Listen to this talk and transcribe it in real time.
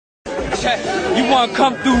check. You wanna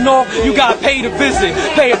come through north, you gotta pay to visit.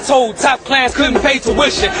 Pay a toll, top class couldn't pay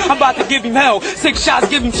tuition. I'm about to give him hell, 6 shots,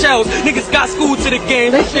 give him shells. Niggas got schooled to the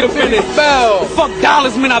game, they should've been in bell. Fuck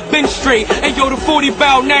dollars, man, I've been straight. And yo, the 40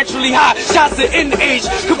 barrel naturally hot, shots at NH.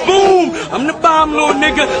 Kaboom! I'm the bomb, little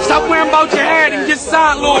nigga. Stop worrying about your head and get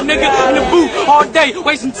signed, little nigga. In the booth all day,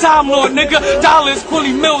 wasting time, little nigga. Dollars,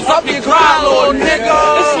 Quilly Millz up your grind, little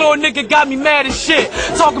nigga. This little nigga got me mad as shit.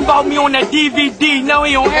 Talking about me on that DVD, now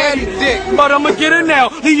he don't have any dick. But I'ma get it now,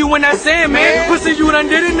 leave you in that sand, man. Pussy, you done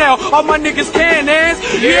did it now. All my niggas can ass.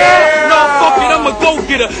 Yeah, no, fuck it, I'm a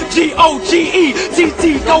go-getter.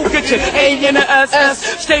 G-O-G-E-T-T, go get ya.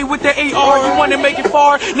 A-N-S-S, stay with the A-R. You wanna make it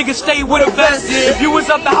far, nigga, stay with a vest. If you was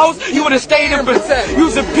up the house, you would've stayed in protect.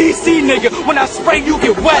 You's a PC, nigga. When I spray, you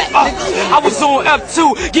get wet. I was on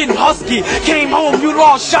F2, getting husky. Came home, you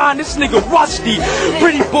lost shine, this nigga rusty.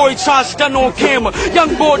 Pretty boy trying to stun on camera.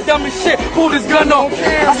 Young boy dumb as shit, pulled his gun on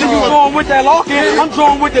camera. I said you going with that lock-in, I'm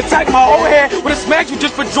drawing with the tech. My old head would've smacked you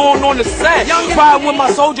just for drawing on the set. Riding with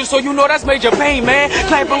my soldiers, so you know that's major pain, man.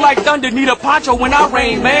 Clapping like thunder, need a poncho when I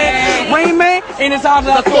rain, man. Rain, man, ain't as hard as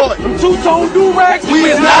I thought. Them two-tone do-rags, we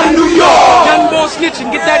is not in New York. Young boy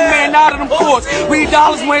snitching, get that man out of them courts.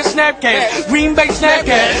 $3 wearing Snapcats, Green Bay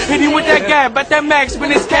Snapcats. Hit him with that gap, but that Max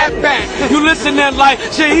spin his cap back. You listening like,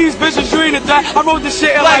 shit, he's vicious, you ain't a that. I wrote this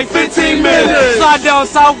shit in like 15 minutes. Slide down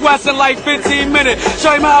Southwest in like 15 minutes.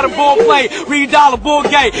 Show him how the ball play, $3 ball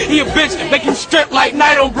gay. He a bitch, make him strip like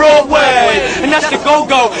Night on Broadway. And that's the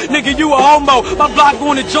go-go, nigga, you a homo. My block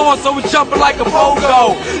going to join, so it's jumping like a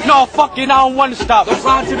pogo. No, fuck it, I don't wanna stop.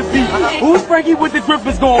 Rhyme to the beat. Who's Frankie with the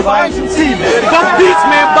Griffins going? Buy him some tea. Bump beats,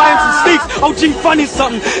 man, buy him some steaks. OG funny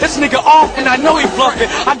something. This nigga off and I know he bluffing.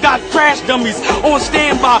 I got crash dummies on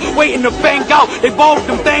standby, waiting to bang out. They both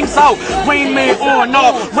them things out. Rain Man on,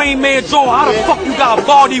 no, Rain Man John. How the fuck you got a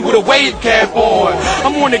body with a wave cap on?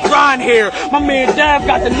 I'm on the grind here. My man Dab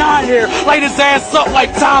got the 9 here. Light his ass up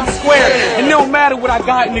like Times Square. And it don't matter what I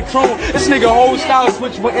got in the chrome. This nigga whole style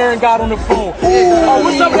switch what Aaron got on the phone. Oh,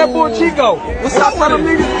 what's up, that boy Chico? What's up, brother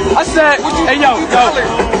nigga? I said, hey yo,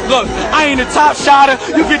 look, I ain't a top shotter.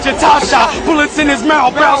 You get your top shot. Bullets in his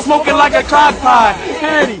mouth, brown smoking like a crock pie.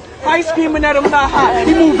 Handy. I ain't screaming at him not hot.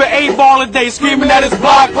 He moving 8 ball a day, screaming at his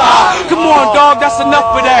block pie. Come on, dog, that's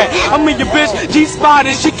enough of that. I mean, your bitch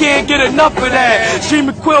G-spotted, she can't get enough of that.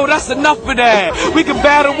 Streaming Quill, that's enough of that. We can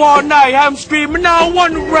battle all night, have him screaming, I don't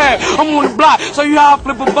want to rap. I'm on the block, so you how I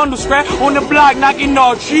flip a bundle scrap. On the block, knocking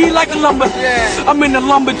all tree like a lumber. I'm in the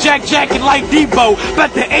lumberjack jacket like Debo.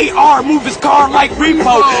 Bet the AR move his car like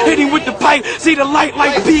Repo. Hit him with the pipe, see the light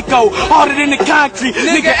like Pico. Harder than the concrete,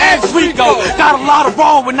 nigga ask Rico. Got a lot of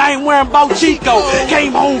raw when I ain't wearing about Chico.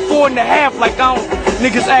 Came home 4.5 like I don't.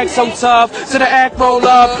 Niggas act so tough, so the act roll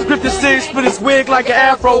up. Grip the 6, split his wig like an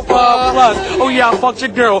afro puff. Plus, oh yeah, I fucked your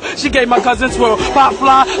girl. She gave my cousin swirl. Pop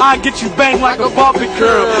fly, I get you banged like a Barbie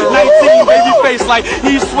girl. 19, baby face like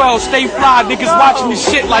he's swell. Stay fly, niggas watching me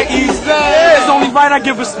shit like he's It's only right I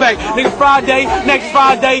give respect. Nigga Friday, next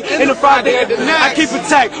Friday, and the Friday at the next. I keep it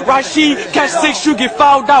tack. Rashid, catch 6, you get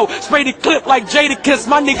fouled out. Spray the clip like Jadakiss,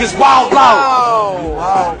 my niggas wild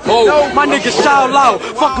loud. Oh, my niggas shout loud.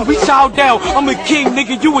 Fuckin' we shout down. I'm a king,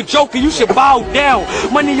 nigga, you a joker, you should bow down.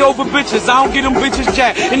 Money over bitches, I don't get them bitches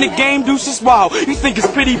jack. In the game, deuces wild. You think it's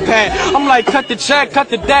pity pat. I'm like, cut the check, cut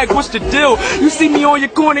the dag, what's the deal? You see me on your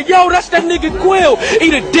corner, yo, that's that nigga Quill.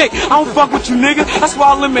 Eat a dick, I don't fuck with you, nigga. That's why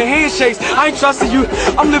I limit handshakes. I ain't trusting you,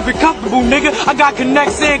 I'm living comfortable, nigga. I got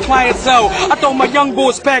connects and clientele. I throw my young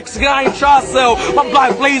boys packs, I ain't try to sell. My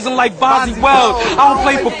block blazing like Bonzi Wells. I don't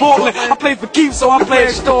play for Portland, I play for Keith, so I play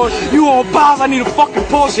at stores. You on bars, I need a fucking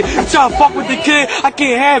Porsche. You try to fuck with the kid, I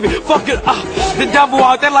can't have it. Fuck it, the devil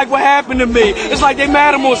out there like what happened to me. It's like they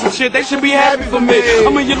mad at me or some shit, they should be happy for me.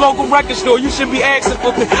 I'm in your local record store, you should be asking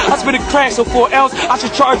for me. I spit a crack, so for else I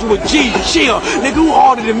should charge you a G. Chill, nigga, who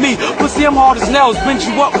harder than me? Pussy, I'm hard as nails, bend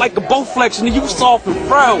you up like a Bowflex, and you soft and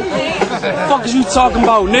frail. Fuck is you talking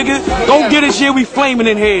about, nigga? Don't get us here, we flaming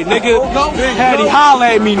in here, nigga. Hattie, holla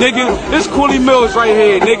at me, nigga. This Quilly Millz right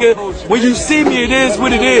here, nigga. When you see me, it is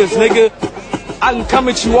what it is, nigga. I can come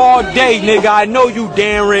at you all day, nigga. I know you,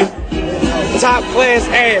 Darren. Top class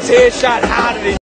ass, headshot hotter than